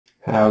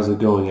How's it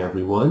going,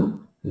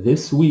 everyone?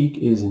 This week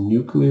is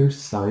Nuclear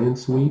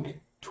Science Week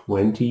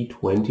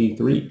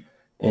 2023,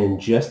 and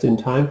just in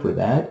time for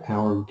that,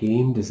 our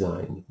game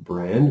design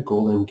brand,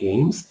 Golem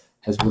Games,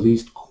 has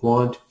released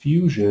Quant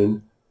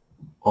Fusion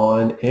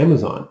on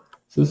Amazon.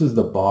 So this is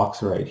the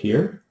box right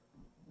here,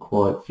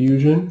 Quant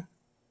Fusion,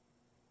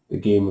 the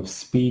game of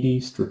speedy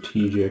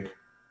strategic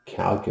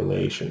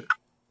calculation.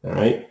 All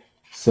right,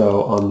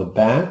 so on the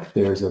back,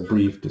 there's a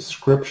brief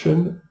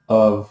description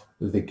of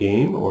the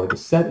game or the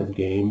set of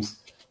games,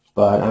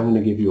 but I'm going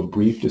to give you a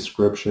brief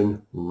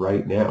description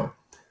right now.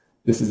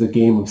 This is a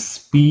game of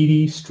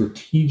speedy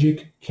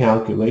strategic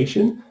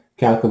calculation.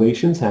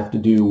 Calculations have to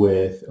do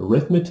with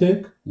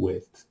arithmetic,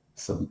 with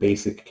some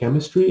basic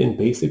chemistry and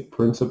basic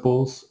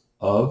principles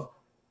of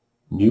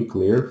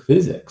nuclear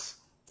physics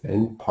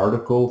and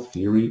particle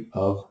theory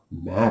of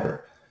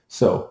matter.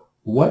 So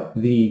what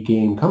the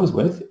game comes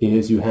with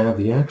is you have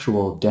the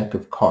actual deck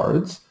of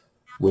cards,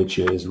 which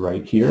is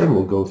right here, and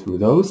we'll go through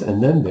those,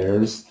 and then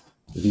there's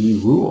the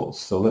rules.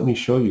 So let me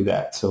show you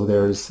that. So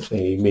there's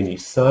a mini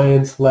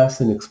science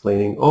lesson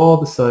explaining all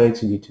the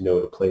science you need to know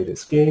to play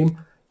this game,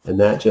 and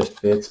that just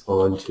fits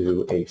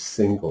onto a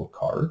single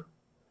card.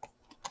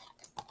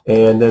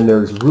 And then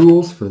there's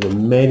rules for the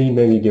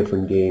many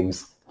different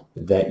games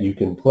that you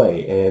can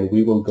play, and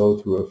we will go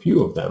through a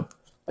few of them.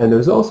 And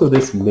there's also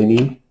this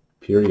mini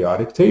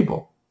periodic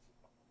table.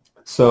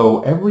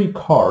 So every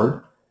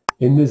card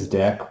in this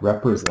deck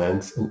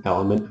represents an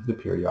element of the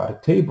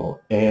periodic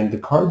table, and the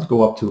cards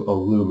go up to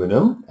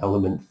aluminum,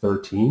 element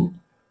 13,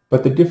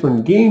 but the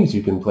different games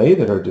you can play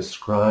that are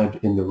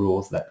described in the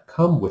rules that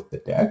come with the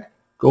deck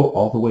go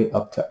all the way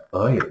up to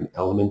iron,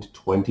 element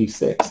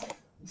 26.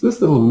 So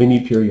this little mini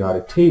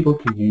periodic table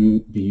can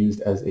be used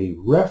as a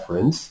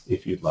reference,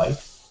 if you'd like,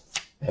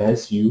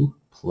 as you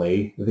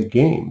play the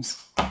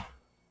games.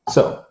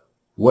 So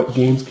what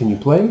games can you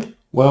play?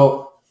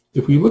 Well,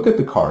 if we look at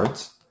the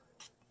cards,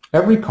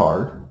 every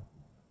card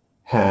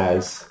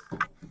has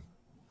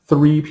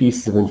 3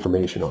 pieces of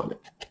information on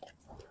it.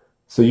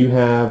 So you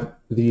have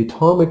the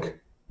atomic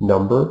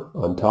number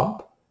on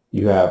top,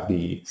 you have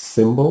the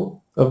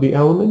symbol of the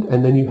element,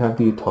 and then you have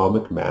the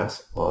atomic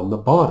mass on the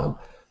bottom.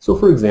 So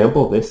for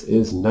example, this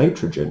is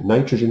nitrogen.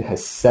 Nitrogen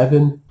has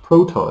 7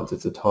 protons.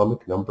 Its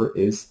atomic number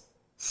is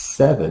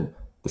 7.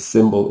 The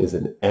symbol is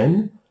an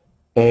N,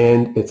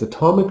 and its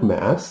atomic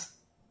mass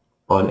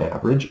on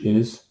average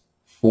is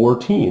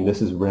 14.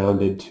 This is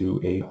rounded to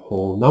a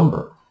whole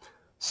number.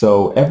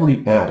 So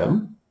every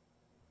atom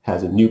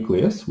has a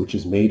nucleus, which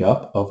is made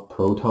up of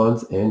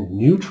protons and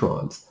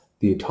neutrons.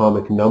 The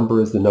atomic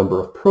number is the number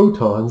of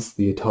protons.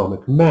 The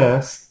atomic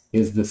mass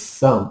is the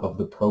sum of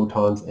the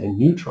protons and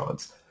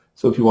neutrons.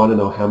 So if you want to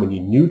know how many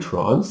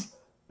neutrons,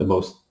 the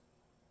most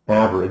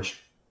average,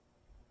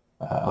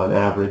 on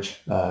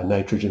average,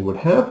 nitrogen would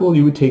have, well,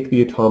 you would take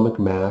the atomic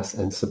mass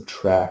and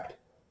subtract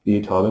the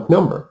atomic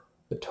number.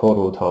 The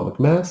total atomic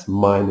mass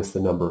minus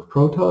the number of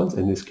protons,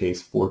 in this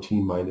case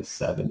 14 minus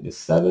 7 is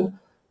 7,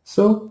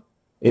 so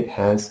it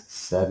has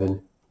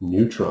 7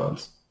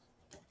 neutrons.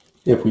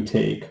 If we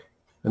take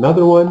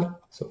another one,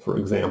 so for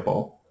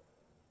example,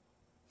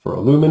 for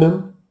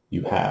aluminum,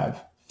 you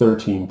have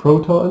 13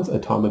 protons,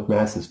 atomic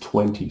mass is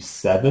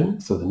 27,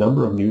 so the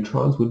number of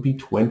neutrons would be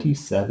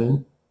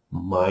 27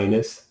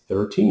 minus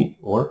 13,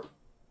 or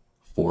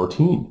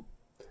 14.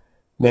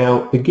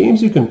 Now, the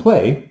games you can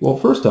play, well,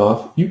 first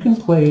off, you can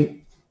play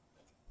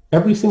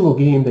every single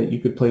game that you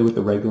could play with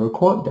the regular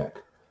Quant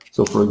deck.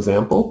 So for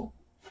example,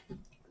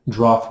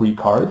 draw 3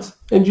 cards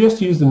and just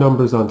use the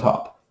numbers on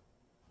top,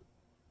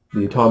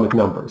 the atomic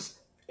numbers.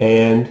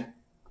 And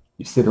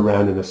you sit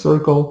around in a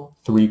circle,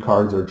 3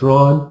 cards are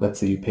drawn. Let's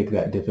say you pick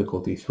that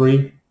difficulty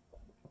 3.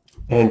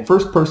 And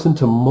first person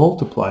to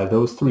multiply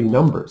those 3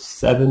 numbers,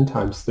 7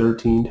 times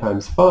 13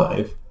 times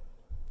 5,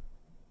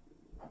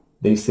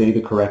 they say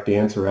the correct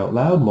answer out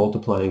loud,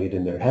 multiplying it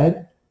in their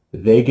head.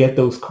 They get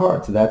those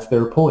cards. That's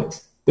their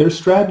points. There's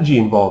strategy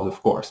involved,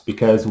 of course,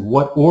 because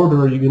what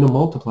order are you going to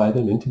multiply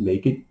them in to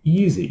make it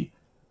easy?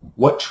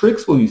 What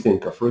tricks will you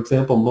think of? For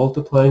example,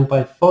 multiplying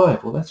by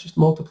 5. Well, that's just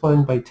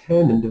multiplying by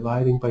 10 and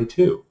dividing by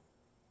 2.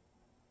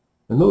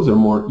 And those are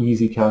more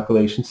easy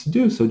calculations to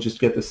do, so just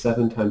get the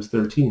 7 times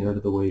 13 out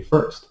of the way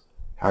first.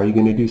 How are you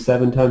going to do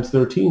 7 times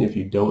 13 if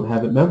you don't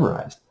have it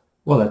memorized?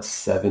 Well, that's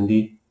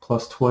 70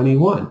 plus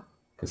 21,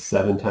 because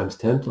 7 times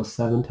 10 plus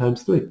 7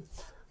 times 3.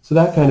 So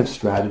that kind of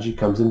strategy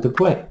comes into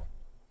play.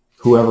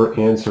 Whoever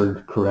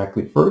answered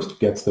correctly first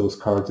gets those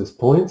cards as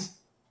points.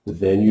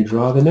 Then you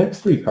draw the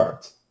next 3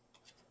 cards.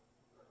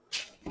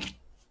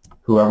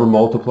 Whoever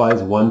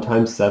multiplies 1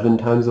 times 7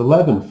 times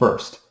 11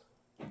 first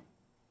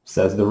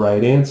says the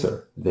right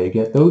answer. They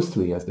get those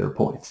 3 as their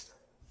points.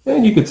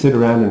 And you could sit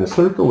around in a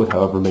circle with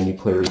however many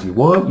players you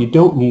want. You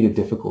don't need a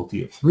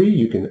difficulty of 3.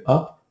 You can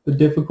up the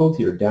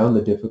difficulty or down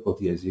the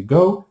difficulty as you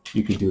go.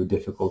 You could do a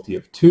difficulty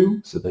of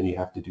 2, so then you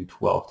have to do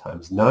 12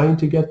 times 9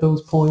 to get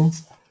those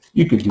points.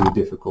 You could do a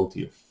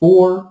difficulty of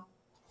 4,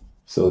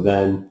 so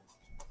then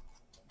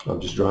I'm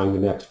just drawing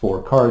the next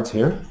 4 cards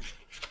here.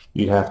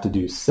 you'd have to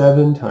do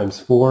 7 times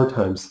 4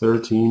 times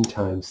 13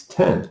 times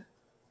 10.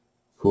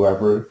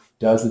 Whoever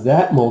does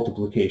that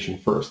multiplication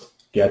first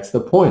gets the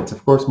points.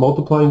 Of course,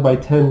 multiplying by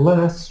 10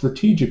 last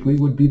strategically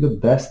would be the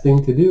best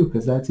thing to do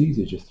because that's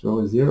easy. Just throw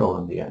a 0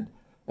 on the end.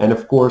 And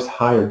of course,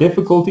 higher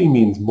difficulty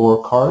means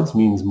more cards,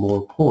 means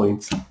more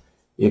points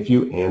if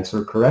you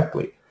answer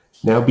correctly.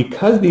 Now,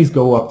 because these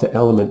go up to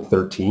element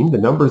 13, the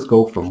numbers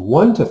go from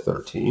 1 to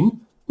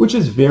 13, which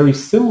is very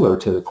similar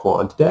to the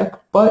Quant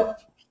deck,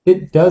 but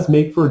it does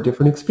make for a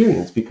different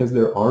experience because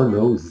there are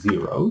no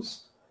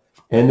zeros,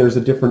 and there's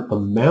a different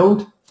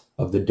amount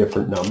of the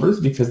different numbers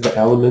because the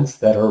elements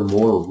that are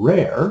more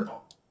rare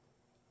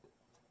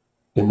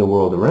in the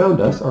world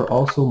around us are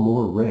also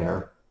more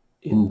rare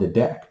in the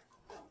deck.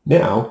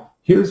 Now,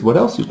 here's what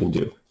else you can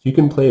do. You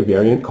can play a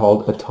variant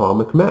called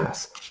atomic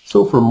mass.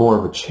 So for more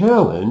of a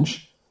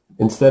challenge,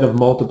 instead of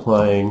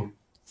multiplying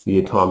the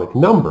atomic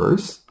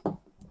numbers,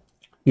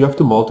 you have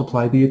to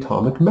multiply the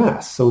atomic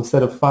mass. So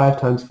instead of 5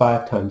 times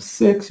 5 times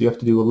 6, you have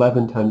to do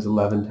 11 times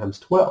 11 times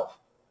 12.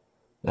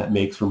 That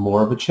makes for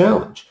more of a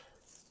challenge.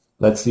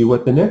 Let's see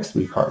what the next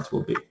 3 cards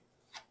will be.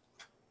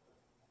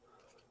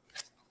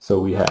 So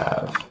we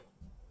have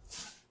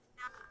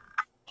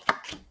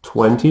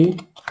 20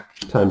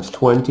 times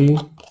 20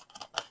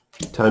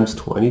 times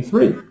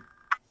 23.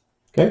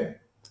 Okay?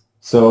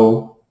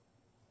 So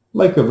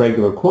like a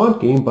regular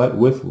quant game, but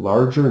with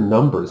larger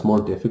numbers,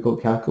 more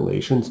difficult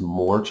calculations,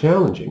 more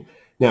challenging.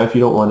 Now, if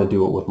you don't want to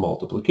do it with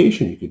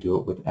multiplication, you could do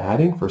it with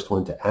adding. First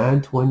one to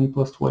add 20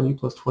 plus 20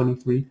 plus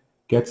 23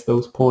 gets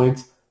those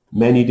points.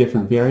 Many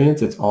different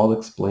variants. It's all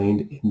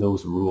explained in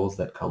those rules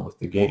that come with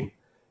the game.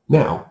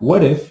 Now,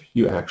 what if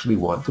you actually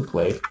want to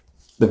play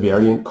the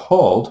variant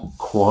called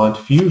Quant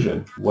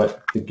Fusion,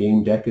 what the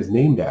game deck is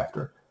named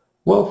after?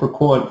 Well, for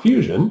Quant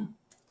Fusion,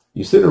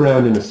 you sit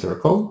around in a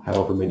circle,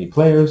 however many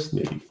players,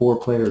 maybe 4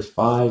 players,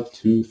 5,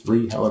 2,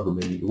 3, however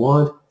many you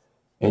want,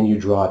 and you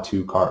draw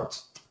 2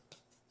 cards.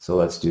 So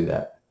let's do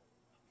that.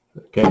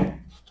 Okay,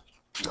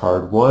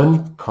 card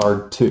 1,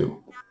 card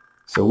 2.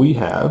 So we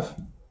have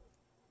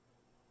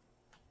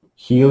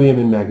helium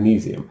and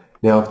magnesium.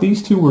 Now, if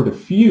these two were to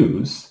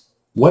fuse,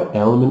 what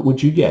element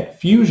would you get?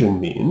 Fusion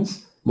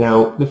means,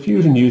 now the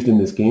fusion used in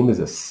this game is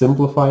a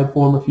simplified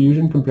form of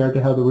fusion compared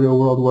to how the real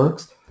world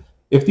works.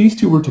 If these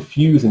two were to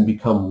fuse and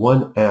become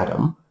one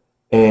atom,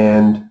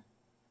 and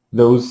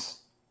those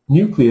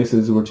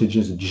nucleuses were to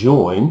just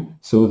join,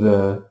 so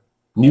the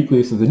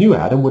nucleus of the new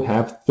atom would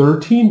have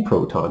 13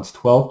 protons,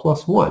 12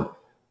 plus 1.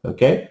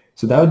 Okay,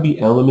 so that would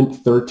be element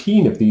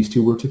 13 if these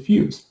two were to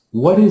fuse.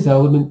 What is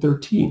element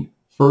 13?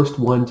 First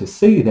one to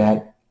say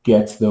that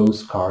gets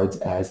those cards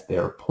as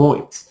their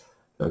points.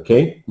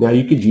 Okay, now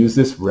you could use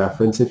this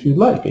reference if you'd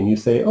like, and you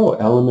say, oh,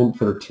 element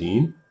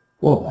 13,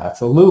 well,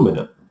 that's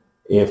aluminum.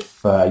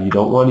 If you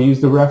don't want to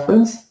use the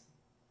reference,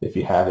 if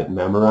you have it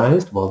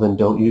memorized, well, then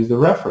don't use the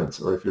reference,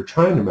 or if you're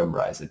trying to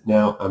memorize it.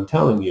 Now, I'm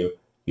telling you,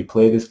 you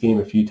play this game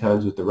a few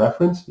times with the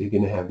reference, you're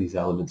going to have these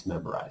elements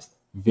memorized.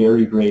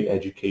 Very great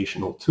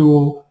educational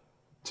tool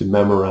to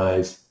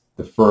memorize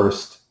the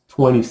first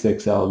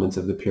 26 elements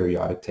of the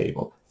periodic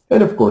table.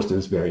 And of course,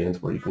 there's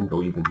variants where you can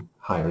go even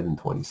higher than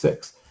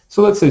 26.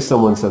 So let's say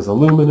someone says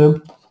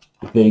aluminum,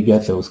 they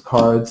get those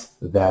cards,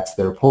 that's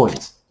their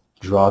points.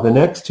 Draw the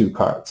next 2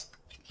 cards.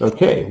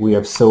 Okay, we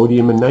have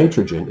sodium and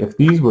nitrogen. If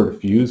these were to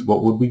fuse,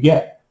 what would we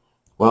get?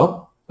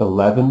 Well,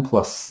 11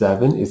 plus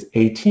 7 is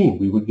 18.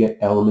 We would get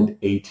element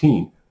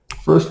 18.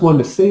 First one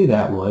to say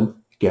that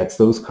one gets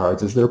those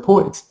cards as their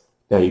points.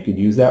 Now you could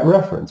use that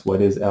reference.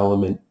 What is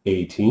element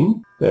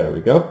 18? There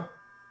we go.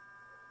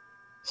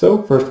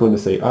 So first one to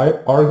say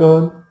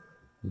argon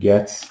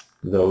gets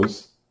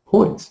those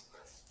points.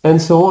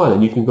 And so on.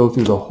 And you can go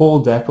through the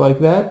whole deck like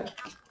that.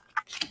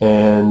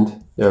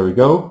 And there we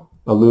go.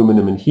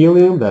 Aluminum and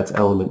helium, that's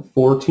element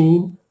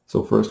 14.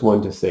 So first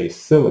one to say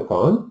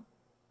silicon.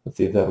 Let's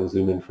see if that'll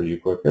zoom in for you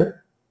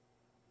quicker.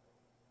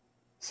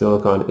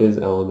 Silicon is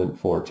element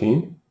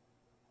 14.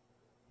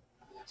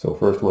 So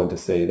first one to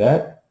say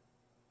that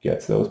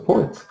gets those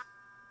points.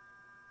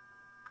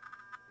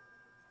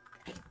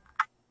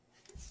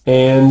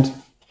 And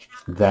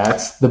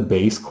that's the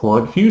base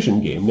quant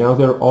fusion game. Now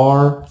there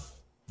are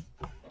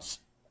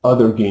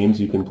other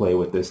games you can play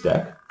with this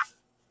deck.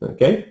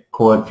 Okay,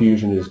 quant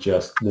fusion is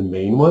just the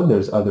main one.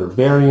 There's other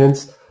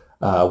variants,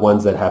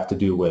 ones that have to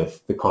do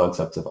with the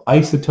concepts of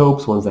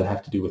isotopes, ones that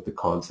have to do with the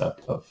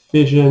concept of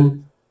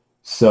fission.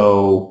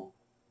 So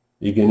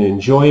you're going to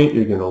enjoy it,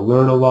 you're going to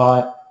learn a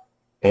lot,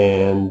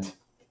 and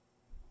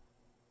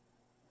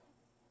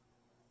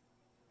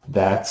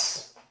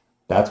that's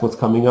what's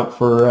coming up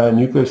for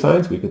Nuclear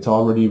Science Week. It's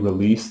already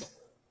released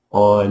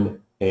on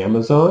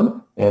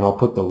Amazon, and I'll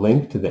put the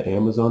link to the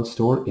Amazon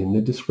store in the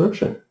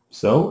description.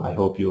 So I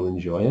hope you'll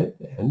enjoy it,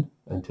 and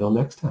until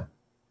next time.